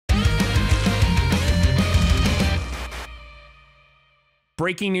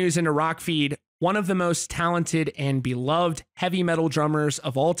Breaking news into Rock Feed, one of the most talented and beloved heavy metal drummers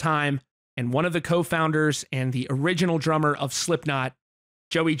of all time, and one of the co-founders and the original drummer of Slipknot,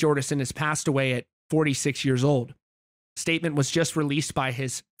 Joey Jordison, has passed away at 46 years old. A statement was just released by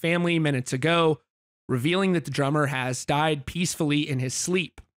his family minutes ago, revealing that the drummer has died peacefully in his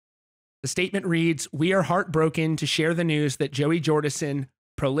sleep. The statement reads, "We are heartbroken to share the news that Joey Jordison,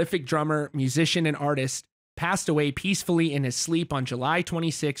 prolific drummer, musician, and artist, passed away peacefully in his sleep on July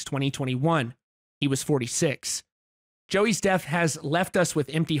 26, 2021. He was 46. Joey's death has left us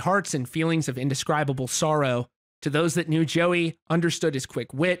with empty hearts and feelings of indescribable sorrow. To those that knew Joey, understood his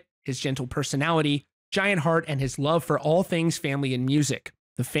quick wit, his gentle personality, giant heart, and his love for all things family and music.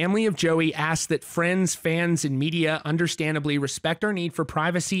 The family of Joey asks that friends, fans, and media understandably respect our need for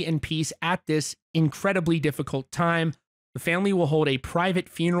privacy and peace at this incredibly difficult time. The family will hold a private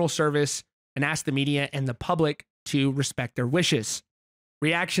funeral service and ask the media and the public to respect their wishes."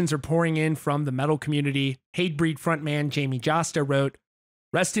 Reactions are pouring in from the metal community. Hatebreed frontman Jamie Josta wrote,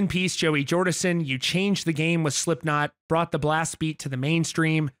 "Rest in peace, Joey Jordison. You changed the game with Slipknot, brought the blast beat to the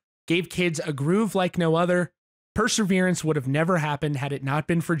mainstream, gave kids a groove like no other. Perseverance would have never happened had it not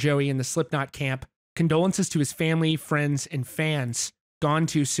been for Joey in the Slipknot camp. Condolences to his family, friends, and fans. Gone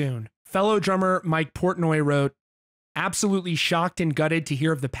too soon." Fellow drummer Mike Portnoy wrote, "Absolutely shocked and gutted to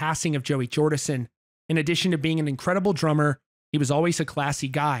hear of the passing of Joey Jordison. In addition to being an incredible drummer, he was always a classy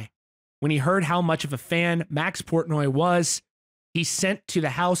guy. When he heard how much of a fan Max Portnoy was, he sent to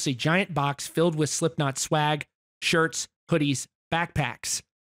the house a giant box filled with Slipknot swag, shirts, hoodies, backpacks.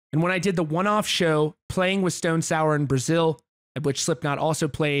 And when I did the one-off show playing with Stone Sour in Brazil, at which Slipknot also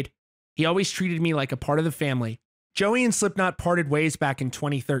played, he always treated me like a part of the family." Joey and Slipknot parted ways back in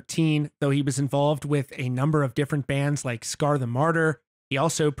 2013, though he was involved with a number of different bands like Scar the Martyr. He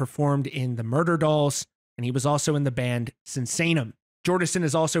also performed in the Murder Dolls, and he was also in the band Sinsanum. Jordison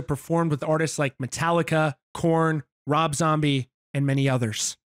has also performed with artists like Metallica, Korn, Rob Zombie, and many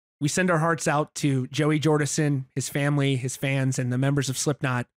others. We send our hearts out to Joey Jordison, his family, his fans, and the members of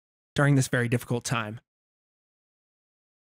Slipknot during this very difficult time.